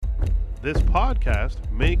This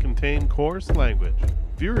podcast may contain coarse language.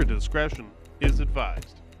 Viewer discretion is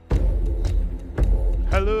advised.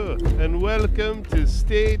 Hello, and welcome to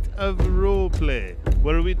State of Roleplay,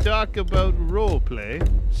 where we talk about roleplay,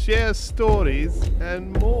 share stories,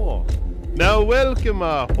 and more. Now welcome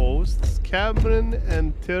our hosts, Cameron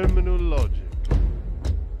and Terminal Logic.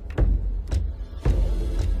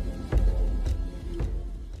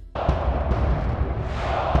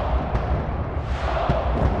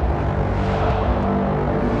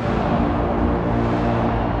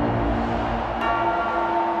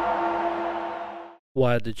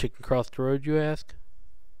 Why did the chicken cross the road, you ask?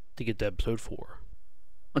 To get to episode 4.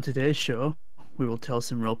 On today's show, we will tell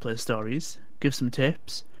some roleplay stories, give some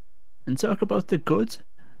tips, and talk about the good,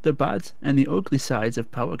 the bad, and the ugly sides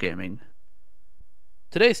of power gaming.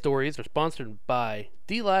 Today's stories are sponsored by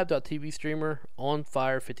dlab.tv streamer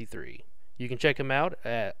OnFire53. You can check him out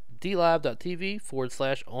at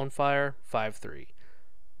dlab.tv/OnFire53.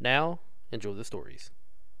 Now, enjoy the stories.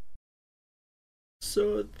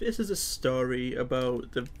 So this is a story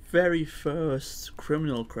about the very first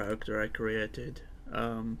criminal character I created.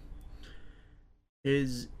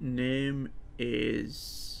 His name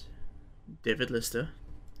is David Lister,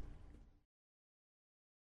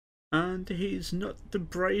 and he's not the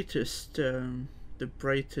brightest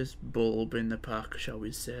bulb in the pack, shall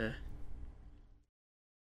we say.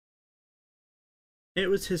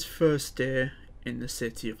 It was his first day in the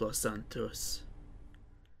city of Los Santos,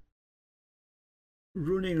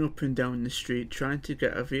 running up and down the street trying to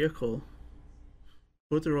get a vehicle,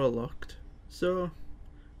 but they're all locked. So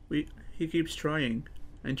he keeps trying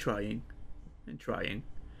and trying and trying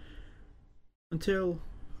until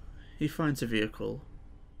he finds a vehicle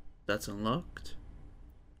that's unlocked.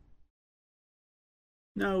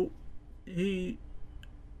 Now, let's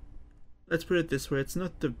put it this way, it's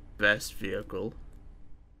not the best vehicle.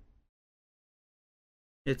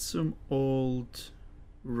 It's some old,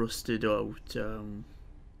 rusted out,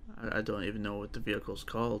 I don't even know what the vehicle's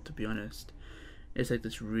called, to be honest. It's like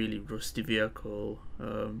this really rusty vehicle.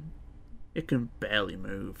 It can barely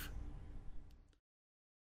move.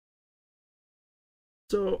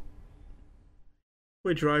 So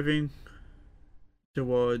we're driving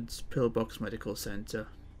towards Pillbox Medical Center.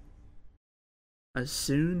 As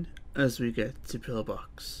soon as we get to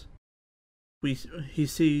Pillbox, he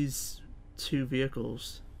sees two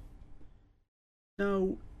vehicles.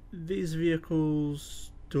 Now, these vehicles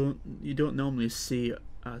you don't normally see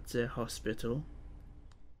at a hospital.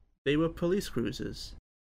 They were police cruisers.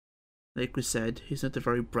 Like we said, he's not the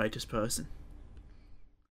very brightest person.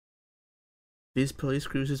 These police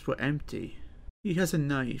cruisers were empty. He has a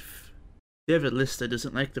knife. David Lister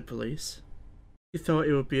doesn't like the police. He thought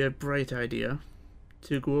it would be a bright idea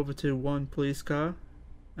to go over to one police car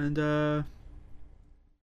and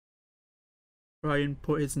try and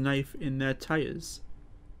put his knife in their tires.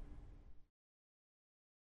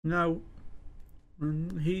 Now,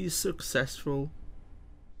 he's successful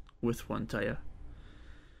with one tire,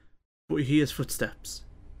 but he hears footsteps,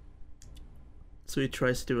 so he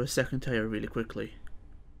tries to do a second tire really quickly.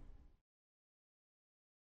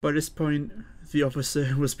 By this point, the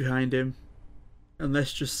officer was behind him, and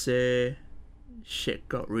let's just say shit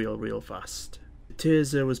got real fast. The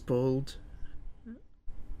taser was pulled,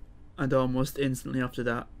 and almost instantly after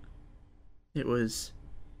that, it was,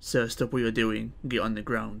 "Sir, stop what you're doing, get on the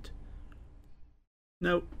ground."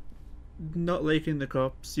 Now, not liking the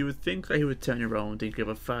cops, you would think that he would turn around and give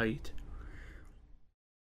a fight.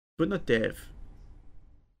 But not Dave.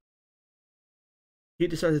 He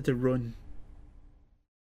decided to run.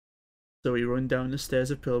 So he ran down the stairs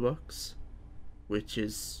of Pillbox, which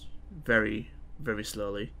is very, very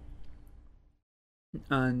slowly,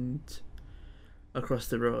 and across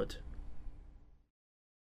the road,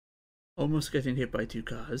 almost getting hit by two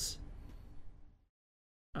cars.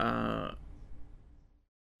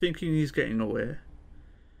 Thinking he's getting away,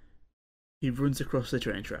 he runs across the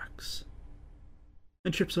train tracks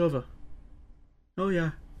and trips over. Oh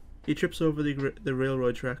yeah, he trips over the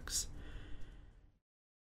railroad tracks,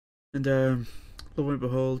 and lo and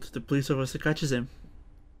behold, the police officer catches him.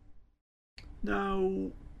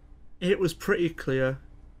 Now, it was pretty clear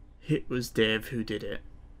it was Dave who did it,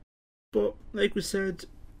 but like we said,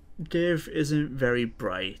 Dave isn't very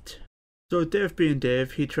bright. So Dave being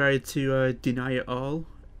Dave, he tried to deny it all,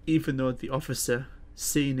 even though the officer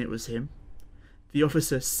seen it was him. The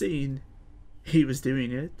officer seen he was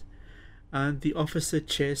doing it, and the officer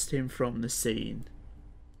chased him from the scene.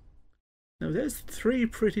 Now there's 3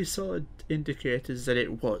 pretty solid indicators that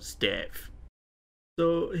it was Dave.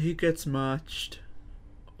 So he gets marched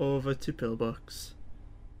over to Pillbox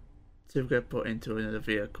to get put into another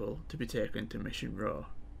vehicle to be taken to Mission Row.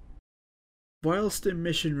 Whilst in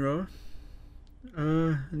Mission Row,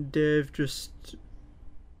 Dave just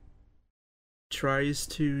tries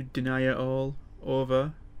to deny it all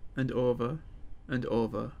over and over and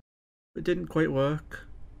over. It didn't quite work.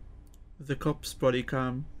 The cop's body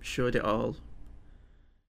cam showed it all.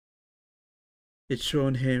 It's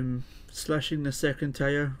shown him slashing the second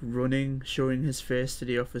tyre, running, showing his face to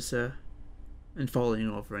the officer, and falling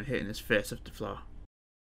over and hitting his face off the floor.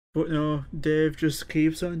 But no, Dave just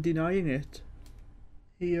keeps on denying it.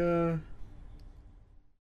 He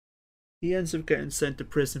ends up getting sent to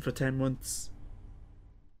prison for 10 months.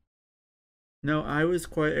 Now, I was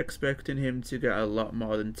quite expecting him to get a lot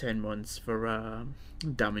more than 10 months for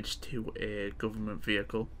damage to a government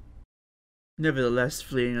vehicle. Nevertheless,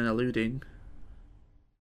 fleeing and eluding.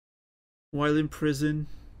 While in prison,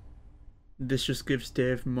 this just gives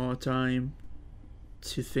Dave more time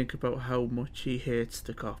to think about how much he hates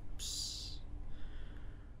the cops.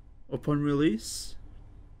 Upon release,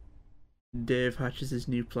 Dave hatches his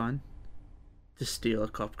new plan to steal a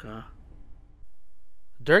cop car.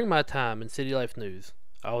 During my time in City Life News,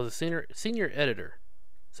 I was a senior editor,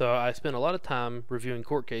 so I spent a lot of time reviewing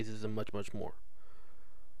court cases and much, much more.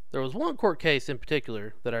 There was one court case in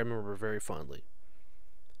particular that I remember very fondly.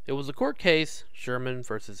 It was the court case Sherman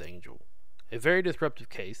versus Angel, a very disruptive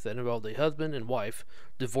case that involved a husband and wife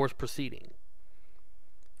divorce proceeding.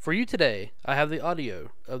 For you today, I have the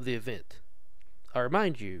audio of the event. I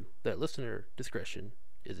remind you that listener discretion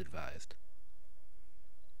is advised.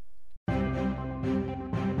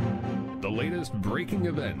 The latest breaking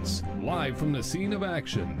events, live from the scene of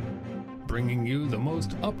action, bringing you the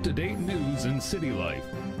most up-to-date news in city life,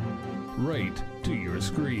 right to your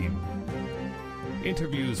screen.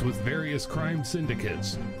 Interviews with various crime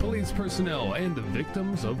syndicates, police personnel, and the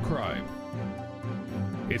victims of crime.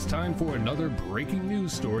 It's time for another breaking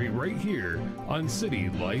news story right here on City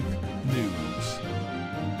Life News.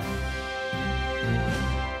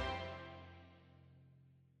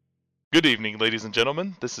 Good evening, ladies and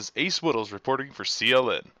gentlemen. This is Ace Whittles reporting for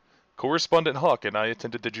CLN. Correspondent Hawk and I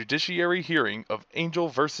attended the judiciary hearing of Angel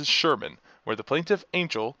versus Sherman, where the plaintiff,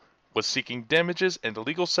 Angel, was seeking damages and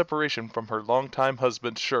legal separation from her longtime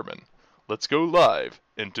husband, Sherman. Let's go live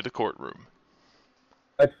into the courtroom.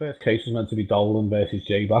 The first case was meant to be Dolan versus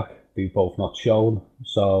J-Back. They've both not shown,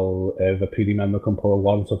 so if a PD member can put a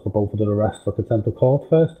warrant up for both of their arrests for contempt of court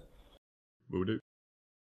first. Will do.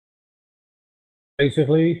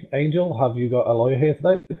 Basically, Angel, have you got a lawyer here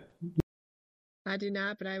today? I do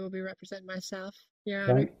not, but I will be representing myself, Your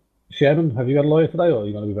Okay. Honor. Sherman, have you got a lawyer today, or are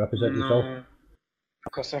you going to be representing yourself?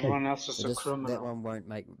 Because everyone else is a That criminal. one won't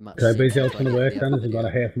make much Okay, sense. basically how it's going to work The then other is we're going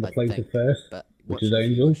to video, hear from the I plaintiff think, first, but which watch is it if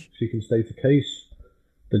you Angel. wish. She can state the case.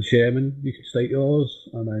 Then Sherman, you can state yours,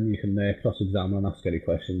 and then you can cross-examine and ask any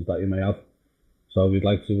questions that you may have. So if you'd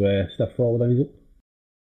like to step forward, Angel.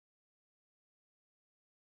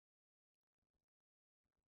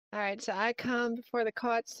 All right, so I come before the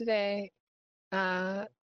courts today to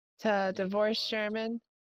divorce Sherman.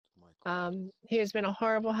 He has been a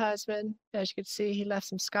horrible husband. As you can see, he left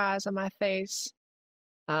some scars on my face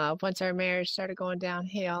once our marriage started going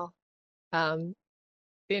downhill. The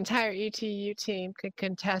entire ETU team could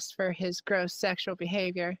contest for his gross sexual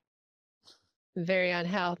behavior. Very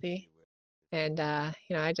unhealthy. And, I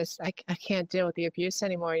can't deal with the abuse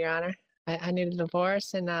anymore, Your Honor. I need a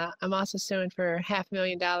divorce, and I'm also suing for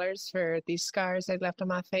 $500,000 for these scars I left on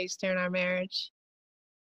my face during our marriage.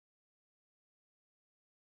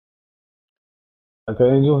 Okay,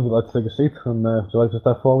 Angel, would you like to take a seat, and would you like to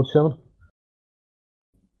step forward, Sherman?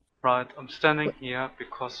 Right, I'm standing here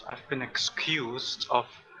because I've been accused of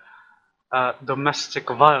domestic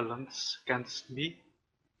violence against me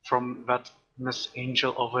from that Miss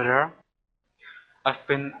Angel over there.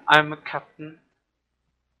 I'm a captain,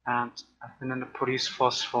 and I've been in the police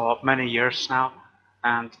force for many years now,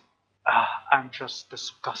 and I'm just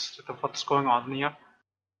disgusted with what's going on here.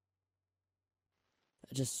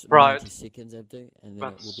 Just Right. 90 seconds, Abdu, and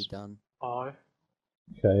then it will be done. All.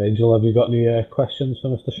 Okay, Angel, have you got any questions for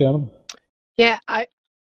Mr. Sherman? Yeah, I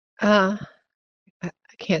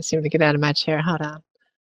can't seem to get out of my chair. Hold on.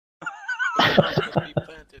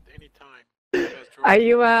 Are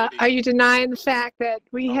you denying the fact that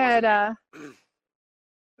we had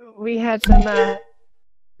some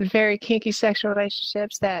very kinky sexual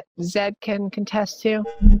relationships that Zed can contest to?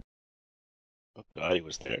 Oh, God, he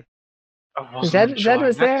was there. Zed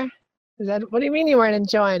was there? What do you mean you weren't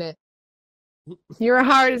enjoying it? You were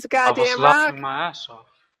hard as a I was goddamn rock. laughing my ass off.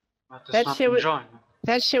 That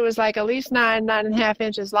That shit was like at least 9.5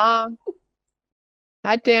 inches long.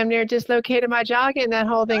 I damn near dislocated my jaw getting that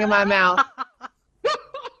whole thing in my mouth.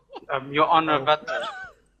 Your Honor, that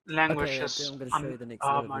language Okay, is. I'm gonna show you the next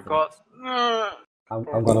Oh level my of god. I'm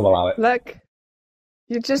going to allow it. Look,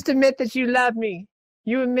 you just admit that you love me.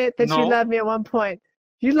 You admit that you No. love me at one point.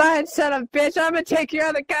 You lying son of a bitch, I'm gonna take your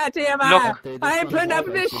other goddamn eye. Look. Dude, I this ain't one putting is up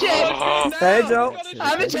with this actually- shit. Angel.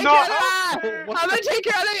 I'm gonna take No. your other eye. I'm gonna take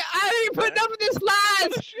your other I ain't putting up with this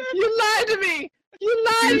lies. You lied to me. You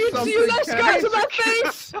lied. Do You something, left Kat. scars on my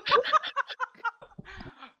face.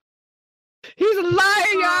 He's a liar,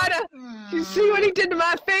 Your Honor. You see what he did to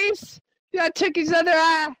my face? Yeah, I took his other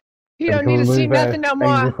eye. He don't need to see nothing no Angel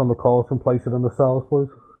more. from the court and place it in the cells, please.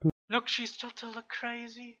 Look, she's totally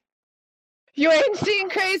crazy. You ain't seen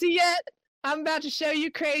crazy yet. I'm about to show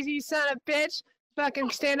you crazy, you son of a bitch. Fucking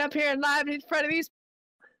stand up here and lie in front of these.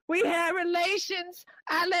 We had relations.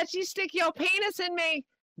 I let you stick your penis in me.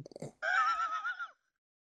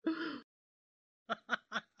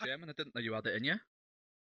 Chairman, I didn't know you had it in you.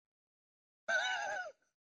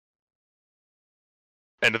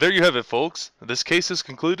 And there you have it, folks. This case is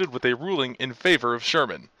concluded with a ruling in favor of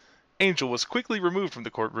Sherman. Angel was quickly removed from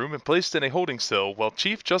the courtroom and placed in a holding cell while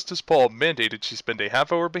Chief Justice Paul mandated she spend a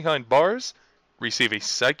half hour behind bars, receive a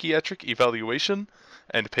psychiatric evaluation,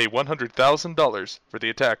 and pay $100,000 for the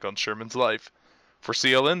attack on Sherman's life. For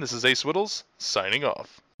CLN, this is Ace Whittles, signing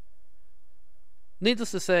off.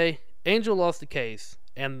 Needless to say, Angel lost the case,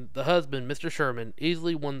 and the husband, Mr. Sherman,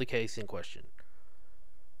 easily won the case in question.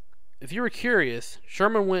 If you were curious,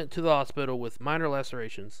 Sherman went to the hospital with minor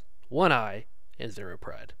lacerations, one eye, and zero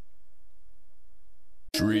pride.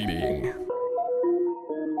 Streaming.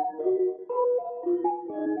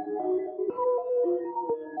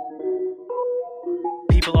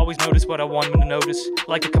 People always notice what I want them to notice.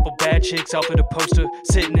 Like a couple bad chicks off at a poster,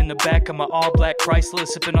 sitting in the back of my all-black Chrysler,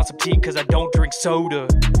 sipping on some tea cause I don't drink soda.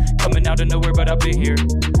 Coming out of nowhere, but I've been here.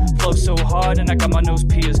 Flow so hard and I got my nose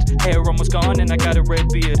pierced. Hair almost gone and I got a red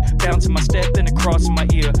beard. Bouncing my step and across in my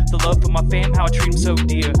ear. The love for my fam, how I treat them so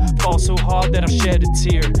dear. Fall so hard that I'll shed a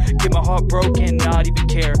tear. Get my heart broken, not even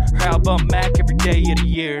care. How about Mac every day of the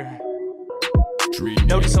year?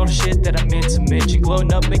 Notice all the shit that I meant to mention.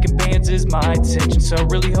 Glowing up, making bands is my intention. So I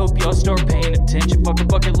really hope y'all start paying attention. Fuck a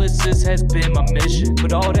bucket list, this has been my mission.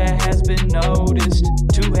 But all that has been noticed.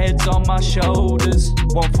 Two heads on my shoulders.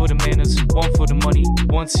 One for the manners, one for the money.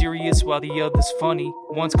 One serious while the other's funny.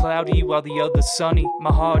 One's cloudy while the other's sunny.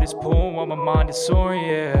 My heart is poor while my mind is soaring,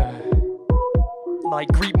 yeah. Like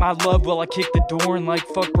greet my love while I kick the door. And like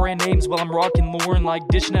fuck brand names while I'm rocking Lauren. Like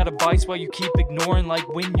dishing out advice while you keep ignoring. Like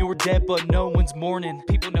when you're dead but no one's mourning.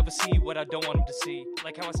 People never see what I don't want them to see.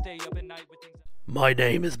 Like how I stay up at night with things. My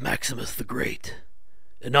name is Maximus the Great,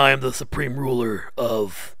 and I am the supreme ruler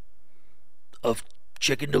of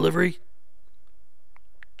chicken delivery?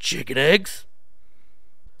 Chicken eggs?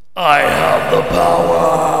 I have the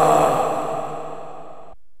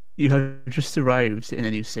power! You have just arrived in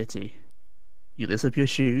a new city. You lace up your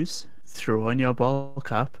shoes, throw on your ball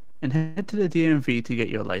cap, and head to the DMV to get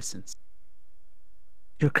your license.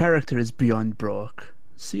 Your character is beyond broke,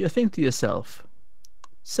 so you think to yourself,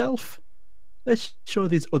 Self, let's show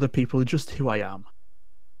these other people just who I am.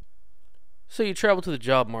 So you travel to the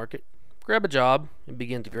job market, grab a job, and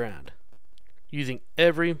begin to grind, using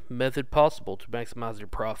every method possible to maximize your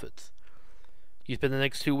profits. You spend the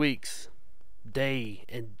next 2 weeks, day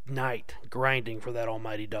and night, grinding for that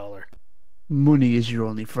almighty dollar. Money is your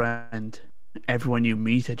only friend. Everyone you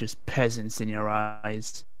meet are just peasants in your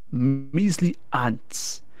eyes. Measly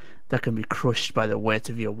ants that can be crushed by the weight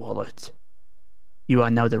of your wallet. You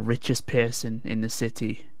are now the richest person in the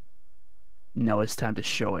city. Now it's time to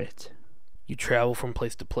show it. You travel from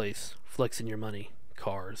place to place, flexing your money,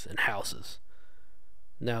 cars, and houses.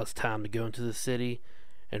 Now it's time to go into the city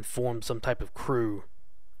and form some type of crew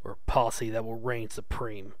or posse that will reign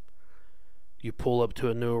supreme. You pull up to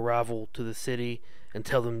a new arrival to the city and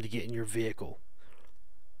tell them to get in your vehicle.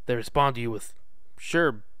 They respond to you with,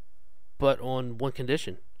 sure, but on one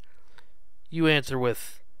condition. You answer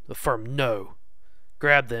with a firm no.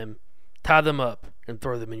 Grab them, tie them up, and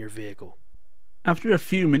throw them in your vehicle. After a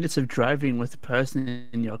few minutes of driving with the person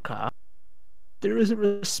in your car, there is a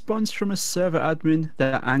response from a server admin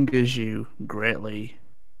that angers you greatly.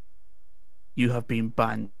 You have been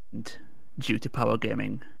banned due to power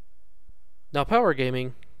gaming. Now, power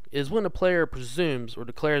gaming is when a player presumes or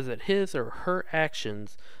declares that his or her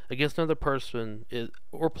actions against another person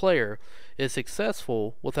or player is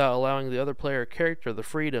successful without allowing the other player or character the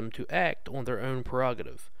freedom to act on their own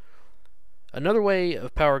prerogative. Another way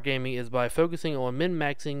of power gaming is by focusing on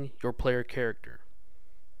min-maxing your player character.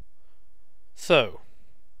 So,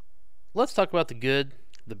 let's talk about the good,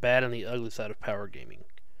 the bad and the ugly side of power gaming.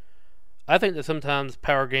 I think that sometimes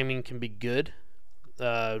power gaming can be good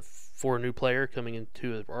for a new player coming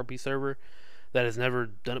into an RP server that has never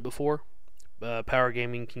done it before. Power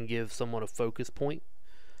gaming can give someone a focus point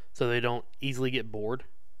so they don't easily get bored.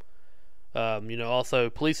 Also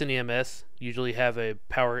police and EMS usually have to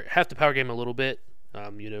power game a little bit.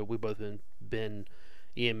 We both been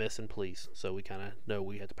EMS and police, so we kind of know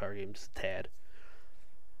we have to power game just a tad.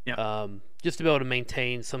 Yeah. Just to be able to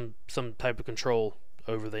maintain some type of control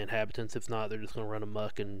over the inhabitants. If not, they're just going to run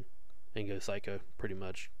amok and go psycho. Pretty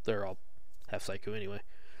much, they're all half psycho anyway.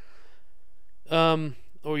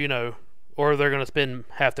 Or they're going to spend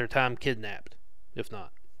half their time kidnapped. If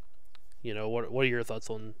not, what are your thoughts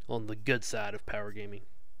on the good side of power gaming?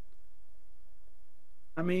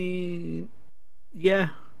 I mean, yeah,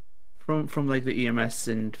 from like the EMS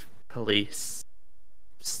and police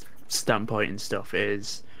standpoint and stuff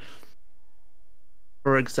is,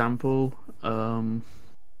 for example, and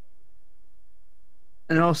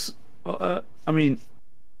also, I mean,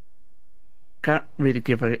 can't really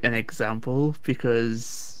give an example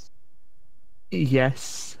because,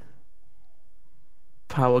 yes,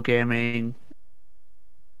 power gaming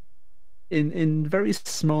in very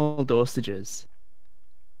small dosages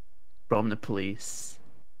from the police.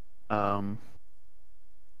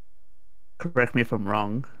 Correct me if I'm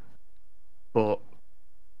wrong, but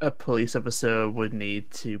a police officer would need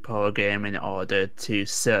to power game in order to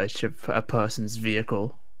search a person's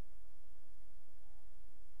vehicle.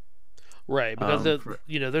 Right, because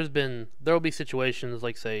there'll be situations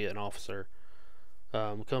like, say, an officer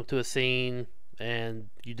come to a scene and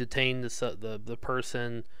you detain the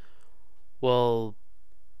person. Well,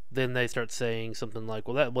 then they start saying something like,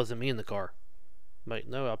 "Well, that wasn't me in the car." I'm like,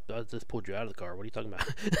 no, I just pulled you out of the car. What are you talking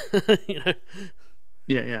about?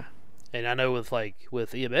 Yeah. And I know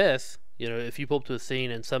with EMS, if you pull up to a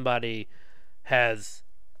scene and somebody has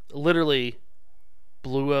literally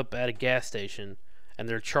blew up at a gas station and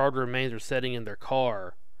their charred remains are sitting in their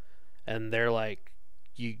car, and they're like,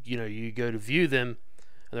 you go to view them,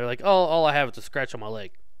 and they're like, "Oh, all I have is a scratch on my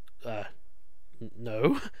leg."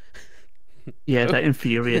 No. Yeah, that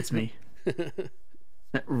infuriates me.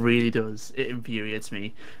 That really does. It infuriates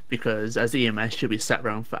me because as EMS, you'll be sat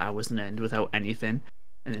around for hours on end without anything,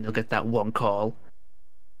 and then you'll get that one call,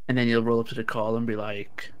 and then you'll roll up to the call and be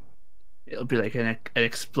like, it'll be like an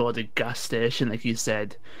exploded gas station, like you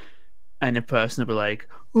said, and the person will be like,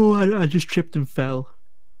 "Oh, I just tripped and fell."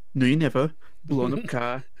 No, you never. Blown up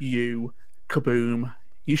car. You. Kaboom.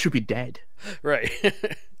 You should be dead. Right.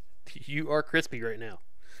 You are crispy right now.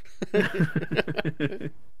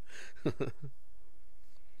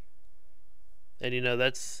 And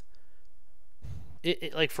that's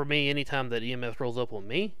it. Like for me, anytime that EMS rolls up on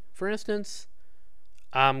me, for instance,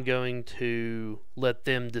 I'm going to let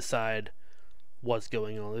them decide what's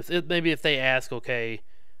going on. Maybe if they ask, okay,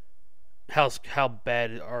 how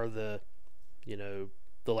bad are the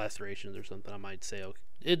lacerations or something, I might say, okay,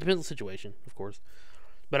 it depends on the situation, of course,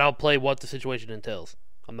 but I'll play what the situation entails.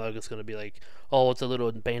 I'm not just going to be like, "Oh, it's a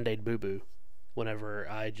little Band-Aid boo-boo," whenever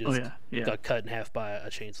I just got cut in half by a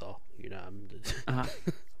chainsaw.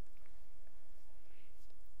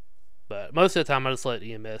 But most of the time, I just let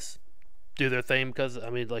EMS do their thing because,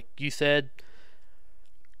 like you said,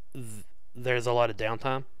 there's a lot of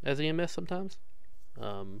downtime as EMS sometimes,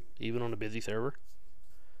 even on a busy server.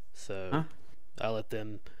 So I let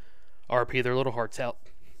them RP their little hearts out.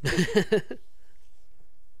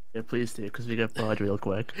 Yeah, please do, because we get bored real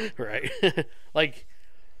quick. Right. Like,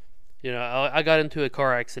 I got into a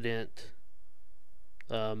car accident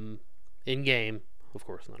in-game, of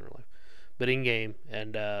course, not in real life, but in-game,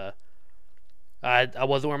 and I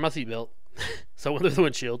wasn't wearing my seatbelt, so I went through the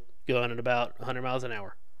windshield, going at about 100 miles an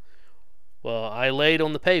hour. Well, I laid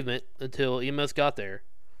on the pavement until EMS got there,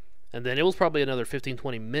 and then it was probably another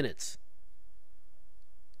 15-20 minutes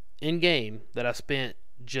in-game that I spent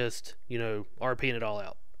just, RPing it all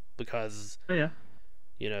out. Because,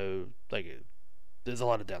 like, there's a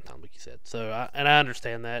lot of downtime, like you said. So, I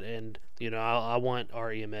understand that, and, I want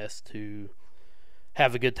our EMS to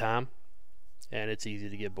have a good time, and it's easy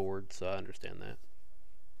to get bored, so I understand that.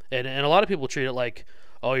 And a lot of people treat it like,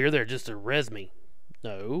 "Oh, you're there just to res me."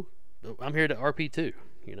 No, I'm here to RP too,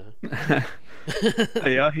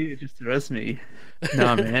 They are here just to res me.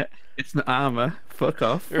 No, mate, it's not armor. Fuck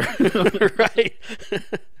off. Right.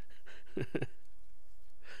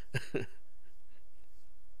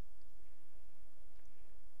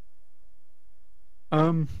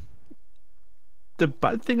 The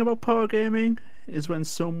bad thing about power gaming is when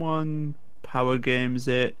someone power games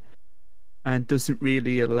it and doesn't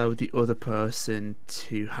really allow the other person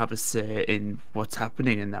to have a say in what's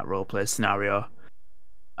happening in that roleplay scenario.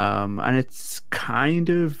 And it's kind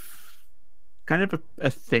of a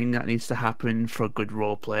thing that needs to happen for good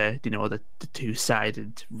roleplay. You know, the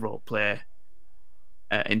two-sided roleplay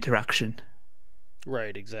interaction.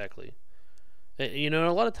 Right, exactly. You know,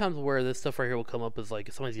 a lot of times where this stuff right here will come up is like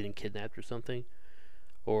if somebody's getting kidnapped or something,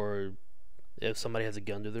 or if somebody has a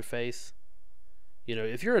gun to their face. You know,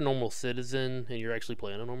 if you're a normal citizen and you're actually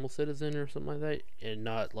playing a normal citizen or something like that, and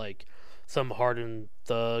not like some hardened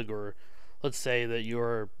thug, or let's say that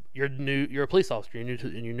you're a police officer, you're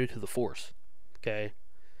new to the force, okay,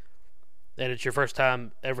 and it's your first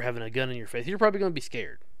time ever having a gun in your face, you're probably going to be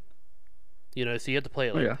scared. You know, so you have to play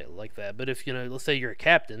it like that. But if, you know, let's say you're a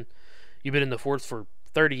captain, you've been in the force for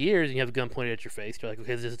 30 years, and you have a gun pointed at your face, you're like,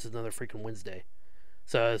 okay, this is another freaking Wednesday.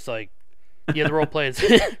 So it's like, you have to role play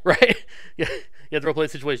it, right? Yeah, you have to role play the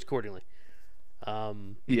situation accordingly.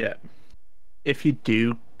 Yeah. If you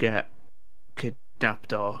do get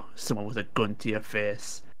kidnapped or someone with a gun to your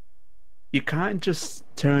face, you can't just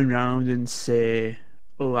turn around and say,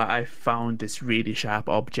 oh, I found this really sharp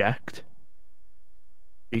object.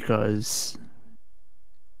 Because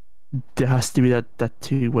there has to be that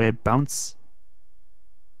two-way bounce.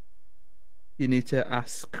 You need to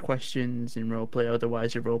ask questions in roleplay,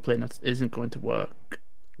 otherwise your roleplay isn't going to work.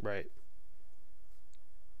 Right.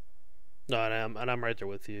 No, and I'm right there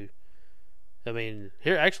with you. I mean,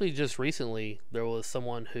 here actually just recently there was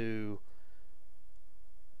someone who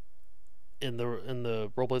in the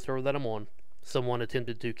roleplay server that I'm on, someone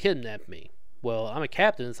attempted to kidnap me. Well, I'm a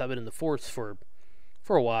captain, so I've been in the force for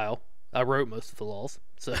a while. I wrote most of the laws,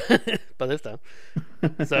 so by this time.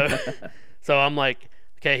 So I'm like,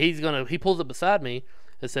 okay, he pulls up beside me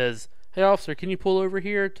and says, "Hey officer, can you pull over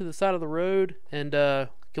here to the side of the road and can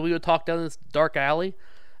we go talk down this dark alley?"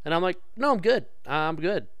 And I'm like, "No, I'm good. I'm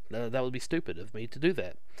good. That would be stupid of me to do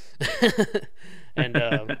that."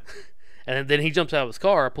 And then he jumps out of his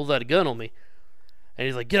car, pulls out a gun on me, and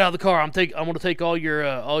he's like, "Get out of the car. I'm going to take all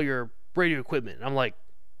your radio equipment." And I'm like,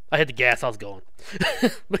 I hit the gas. I was going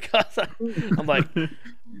because I'm like,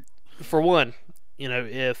 for one, you know,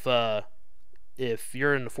 if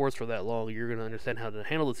you're in the force for that long, you're going to understand how to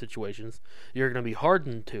handle the situations. You're going to be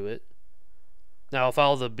hardened to it. Now, if I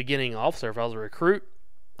was a beginning officer, if I was a recruit,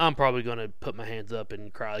 I'm probably going to put my hands up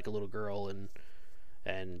and cry like a little girl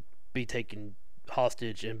and be taken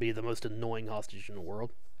hostage and be the most annoying hostage in the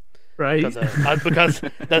world. Right. Because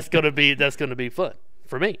that's going to be fun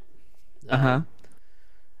for me.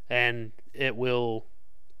 And it'll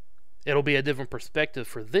be a different perspective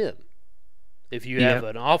for them. If you have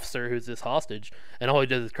an officer who's this hostage and all he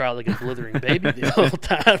does is cry like a blithering baby the whole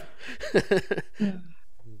time.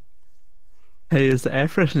 Hey, is the air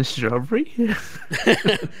freshener strawberry?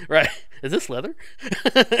 Right. Is this leather?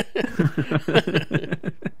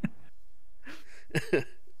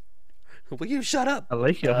 Will you shut up? I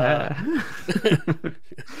like your hair.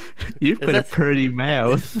 You've got a pretty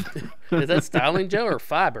mouth. Is that styling gel or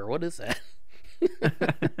fiber? What is that?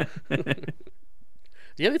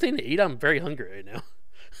 Do you have anything to eat? I'm very hungry right now.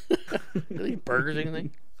 Do you eat burgers or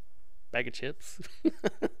anything? Bag of chips?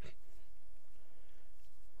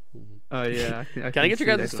 Oh yeah. Can I get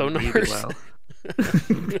your guys' phone numbers? Well.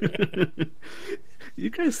 You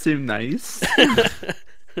guys seem nice.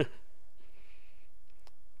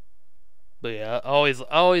 But yeah, I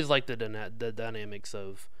always like the dynamics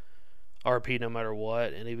of RP no matter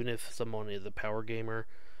what, and even if someone is a power gamer,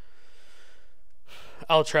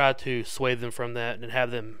 I'll try to sway them from that and have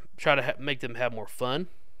them try to make them have more fun.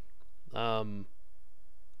 So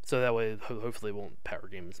that way, hopefully, they won't power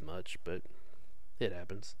game as much, but it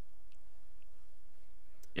happens.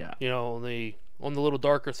 Yeah, you know, on the little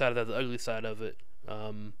darker side of that, the ugly side of it.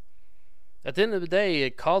 At the end of the day,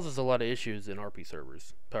 it causes a lot of issues in RP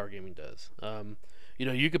servers. Power gaming does. You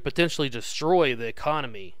know, you could potentially destroy the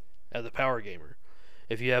economy as a power gamer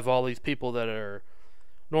if you have all these people that are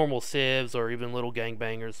normal civs or even little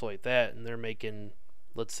gangbangers like that, and they're making,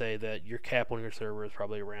 let's say that your cap on your server is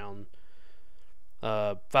probably around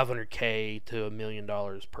 $500K to $1 million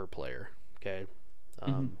per player. Okay,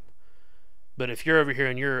 but if you're over here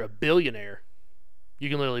and you're a billionaire, you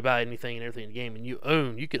can literally buy anything and everything in the game, and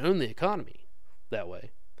you can own the economy that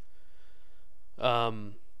way.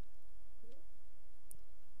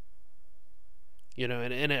 You know,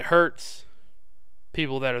 and it hurts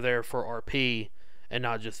people that are there for RP and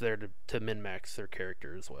not just there to min-max their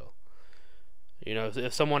character as well. You know,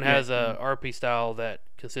 if someone has a RP style that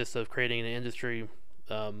consists of creating an industry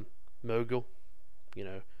mogul, you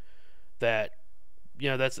know, that's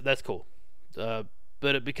cool. But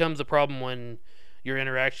it becomes a problem when your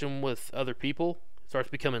interaction with other people starts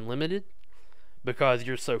becoming limited because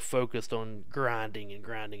you're so focused on grinding and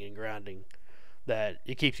grinding and grinding that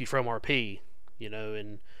it keeps you from RP,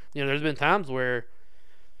 and there's been times where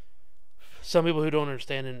some people who don't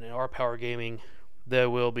understand in our power gaming, they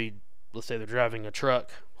will be, let's say they're driving a truck,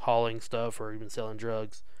 hauling stuff or even selling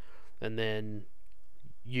drugs, and then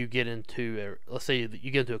you get into let's say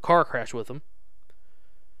you get into a car crash with them.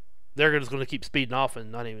 They're just going to keep speeding off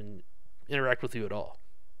and not even interact with you at all.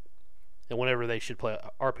 And whenever they should play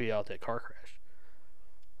RP out that car crash.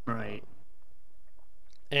 Right.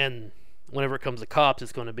 And whenever it comes to cops,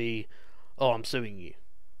 it's going to be, oh, I'm suing you.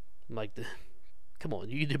 I'm like, come on,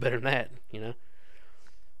 you can do better than that,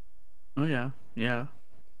 Oh yeah, yeah.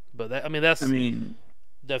 But that's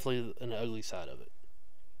definitely an ugly side of it.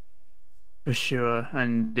 For sure.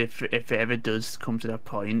 And if it ever does come to that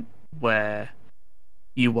point where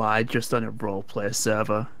you are just on a roleplay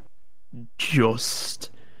server, just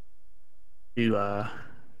to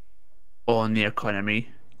own the economy.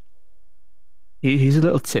 Here's a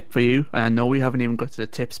little tip for you, and I know we haven't even got to the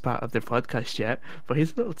tips part of the podcast yet, but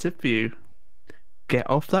here's a little tip for you. Get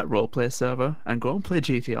off that roleplay server and go and play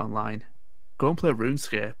GTA Online. Go and play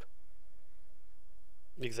RuneScape.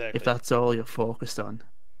 Exactly. If that's all you're focused on.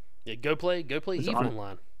 Yeah, go play Eve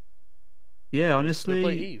Online. Yeah, Go play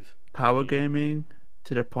honestly, Eve. power gaming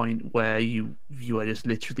to the point where you are just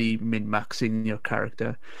literally min-maxing your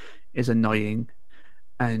character is annoying,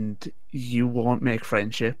 and you won't make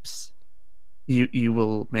friendships. You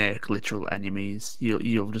will make literal enemies.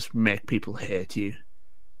 You'll just make people hate you.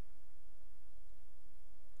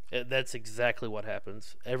 That's exactly what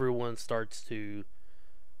happens. Everyone starts to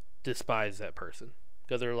despise that person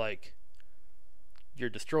because they're like, you're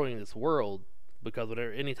destroying this world. Because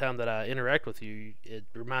anytime that I interact with you, it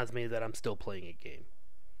reminds me that I'm still playing a game.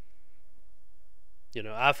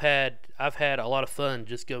 I've had a lot of fun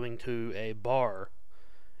just going to a bar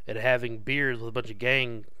and having beers with a bunch of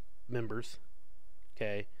gang members,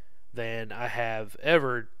 okay, than I have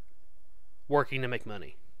ever working to make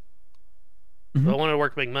money. Mm-hmm. If I wanted to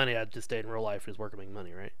work to make money, I'd just stay in real life and just work to make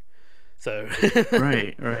money, right? So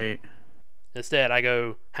right. Instead, I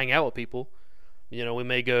go hang out with people. We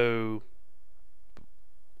may go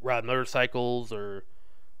ride motorcycles or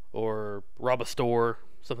rob a store,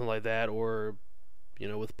 something like that, or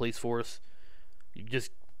with the police force, you just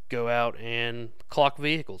go out and clock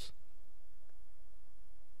vehicles.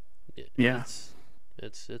 Yeah.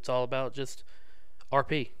 It's all about just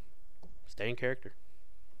RP, stay in character.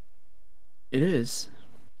 It is.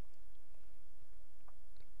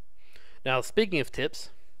 Now, speaking of tips,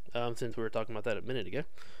 since we were talking about that a minute ago,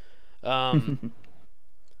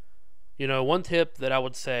 one tip that I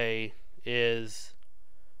would say is,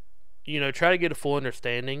 try to get a full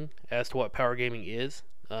understanding as to what power gaming is.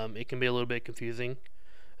 It can be a little bit confusing,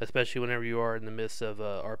 especially whenever you are in the midst of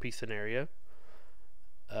a RP scenario.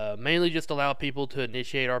 Mainly just allow people to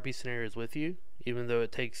initiate RP scenarios with you, even though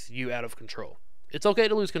it takes you out of control. It's okay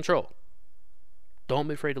to lose control. Don't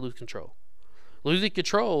be afraid to lose control. Losing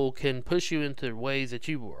control can push you into ways that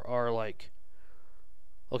you are like,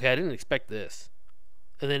 okay, I didn't expect this.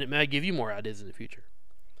 And then it might give you more ideas in the future.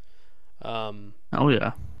 Oh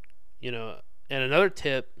yeah. And another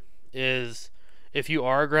tip is, if you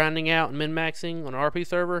are grinding out and min-maxing on an RP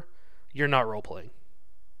server, you're not role-playing.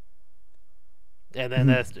 And then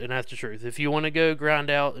that's the truth. If you want to go grind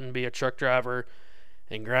out and be a truck driver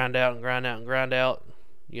and grind out and grind out and grind out,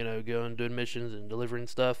 going doing missions and delivering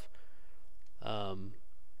stuff,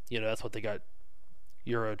 that's what they got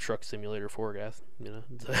Euro Truck Simulator for, guys.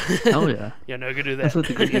 Oh yeah. Yeah, no, go do that. That's what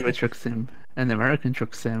they got Euro Truck Sim and the American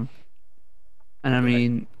Truck Sim. And I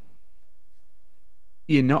mean,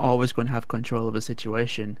 you're not always going to have control of a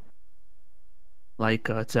situation. Like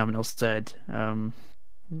Terminal said,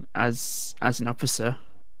 as an officer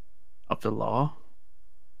of the law,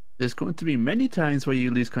 there's going to be many times where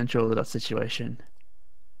you lose control of that situation.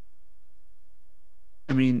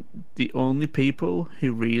 I mean, the only people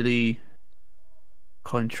who really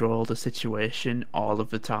control the situation all of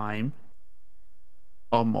the time,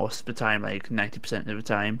 or most of the time, like 90% of the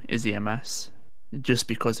time, is the MS, just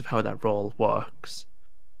because of how that role works.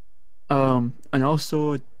 And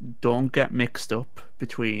also, don't get mixed up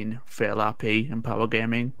between fail RP and power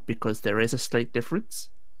gaming, because there is a slight difference.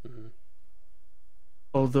 Mm-hmm.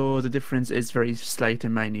 Although the difference is very slight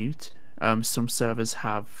and minute. Some servers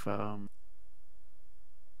have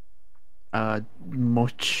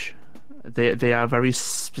they are very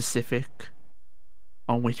specific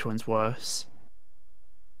on which one's worse.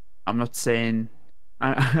 I'm not saying,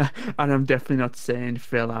 and I'm definitely not saying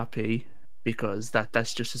fail RP, because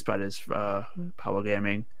that's just as bad as power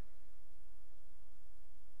gaming.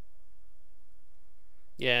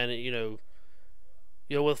 Yeah, and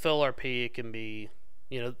with fellow RP, it can be,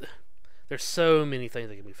 there's so many things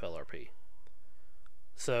that can be fellow RP.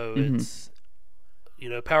 So it's,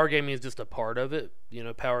 power gaming is just a part of it.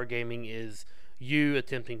 Power gaming is you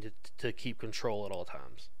attempting to keep control at all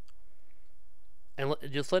times, and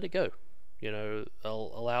just let it go.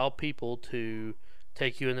 Allow people to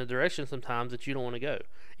take you in the direction sometimes that you don't want to go.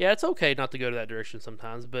 Yeah, it's okay not to go to that direction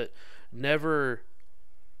sometimes, but never,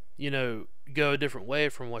 go a different way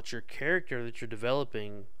from what your character that you're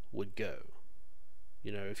developing would go.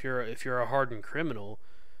 If you're a hardened criminal,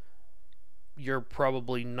 you're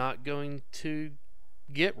probably not going to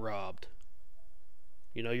get robbed.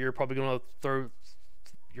 You're probably going to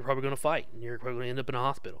fight, and you're probably going to end up in a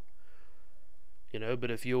hospital.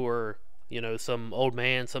 But if you're, some old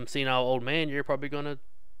man, some senile old man, you're probably going to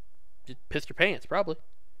piss your pants, probably.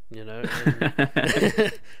 And, and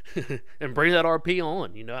bring that RP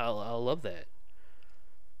on. I love that.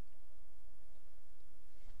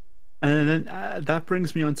 And then that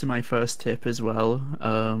brings me on to my first tip as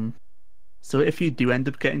well. So if you do end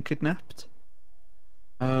up getting kidnapped,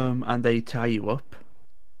 and they tie you up,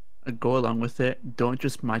 go along with it. Don't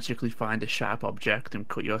just magically find a sharp object and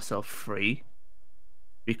cut yourself free,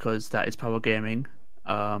 because that is power gaming.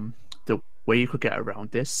 The way you could get around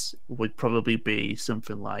this would probably be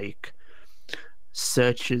something like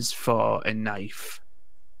searches for a knife,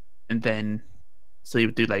 and then so you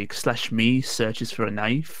would do like /me searches for a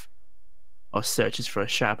knife or searches for a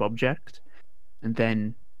sharp object, and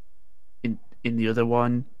then in the other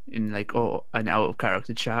one, in like an out of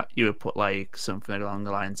character chat, you would put like something along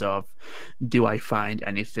the lines of, do I find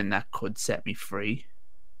anything that could set me free?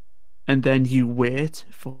 And then you wait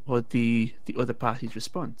for the other party's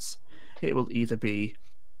response. It will either be,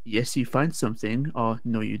 yes, you find something, or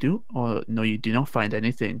no, you do, or no, you do not find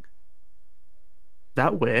anything.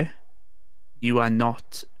 That way, you are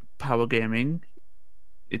not power gaming.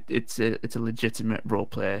 It's a legitimate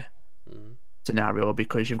roleplay scenario,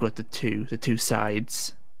 because you've got the two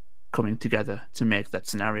sides coming together to make that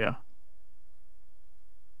scenario.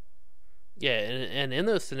 Yeah, and in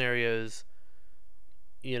those scenarios,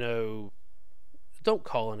 don't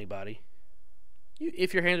call anybody.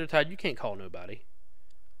 If your hands are tied, you can't call nobody.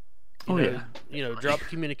 Drop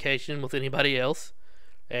communication with anybody else,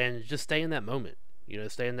 and just stay in that moment.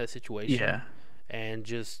 Stay in that situation. Yeah. And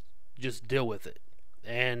just deal with it.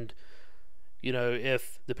 And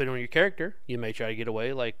if depending on your character, you may try to get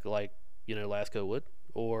away like Lasco would,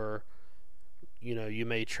 or you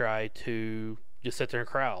may try to just sit there and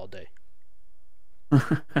cry all day.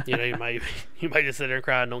 You might just sit there and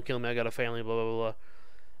cry, don't kill me, I got a family, blah blah blah,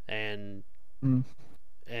 and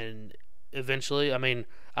eventually, I mean,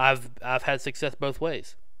 I've had success both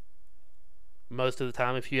ways. Most of the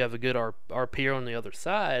time, if you have a good RP on the other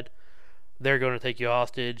side, they're going to take you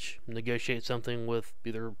hostage, negotiate something with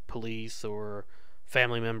either police or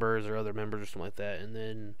family members or other members or something like that, and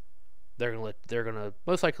then they're gonna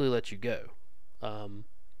most likely let you go.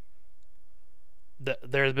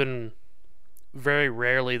 There's been very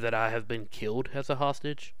rarely that I have been killed as a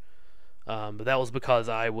hostage, but that was because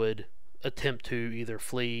I would attempt to either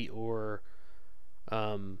flee or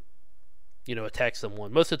attack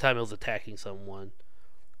someone. Most of the time it was attacking someone.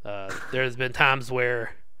 There's been times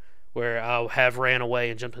where I have ran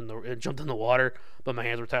away and jumped in the water, but my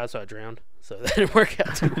hands were tied, so I drowned. So that didn't work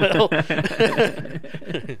out too well.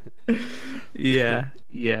 Yeah.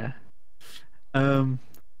 And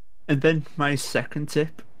then my second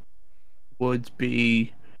tip would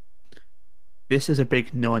be, this is a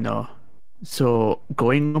big no-no. So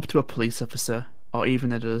going up to a police officer, or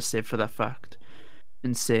even another civ for that fact,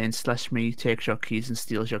 and saying /me takes your keys and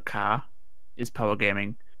steals your car is power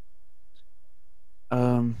gaming.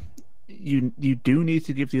 You do need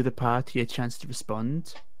to give the other party a chance to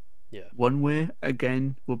respond. Yeah. One way,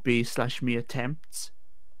 again, would be /me attempts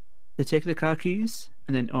to take the car keys,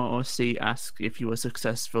 and then OOC ask if you were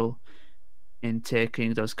successful in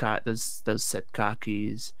taking those said car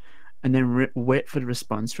keys, and then wait for the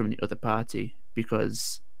response from the other party,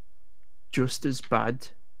 because it's just as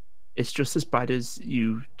bad as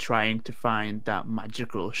you trying to find that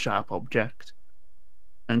magical sharp object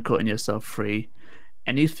and cutting yourself free.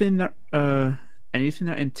 Anything that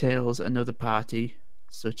entails another party,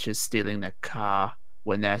 such as stealing their car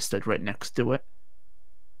when they're stood right next to it,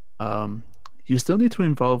 you still need to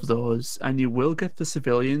involve those, and you will get the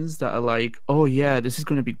civilians that are like, oh yeah, this is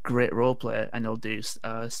going to be great roleplay, and they'll do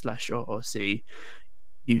 /OOC,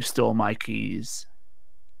 you stole my keys.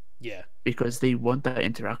 Yeah. Because they want that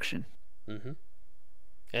interaction. Mm-hmm.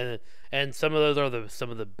 And some of those are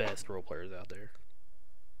some of the best roleplayers out there.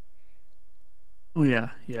 Oh yeah.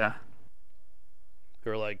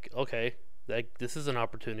 who are like, okay, this is an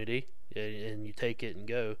opportunity, and you take it and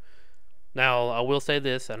go. Now, I will say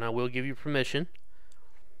this, and I will give you permission.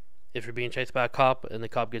 If you're being chased by a cop and the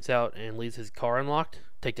cop gets out and leaves his car unlocked,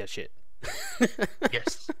 take that shit.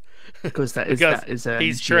 Yes, because that is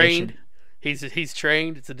he's trained. He's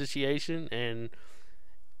trained. It's initiation, and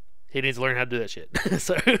he needs to learn how to do that shit.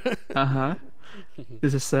 So,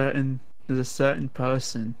 there's a certain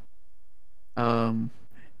person, in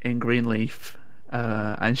Greenleaf,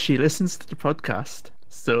 and she listens to the podcast.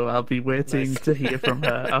 So I'll be waiting to hear from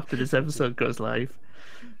her after this episode goes live.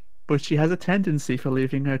 But she has a tendency for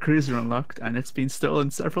leaving her cruiser unlocked, and it's been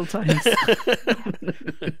stolen several times.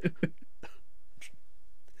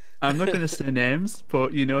 I'm not going to say names,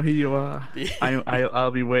 but you know who you are.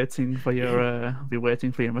 I'll be waiting for your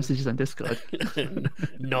messages on Discord.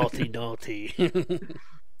 Naughty.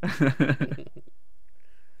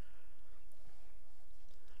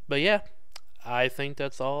 But yeah, I think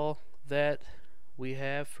that's all that we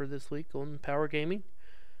have for this week on Power Gaming.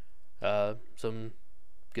 Some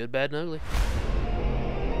good, bad, and ugly.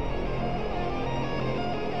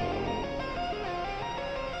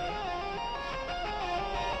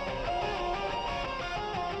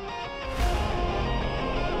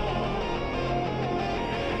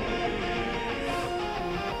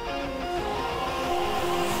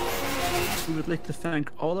 We would like to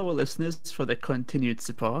thank all our listeners for their continued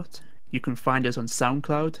support. You can find us on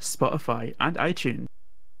SoundCloud, Spotify, and iTunes.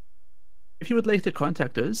 If you would like to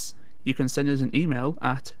contact us, you can send us an email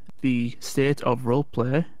at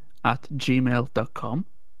thestateofroleplay@gmail.com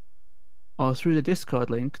or through the Discord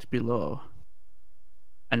link below.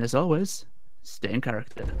 And as always, stay in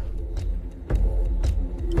character.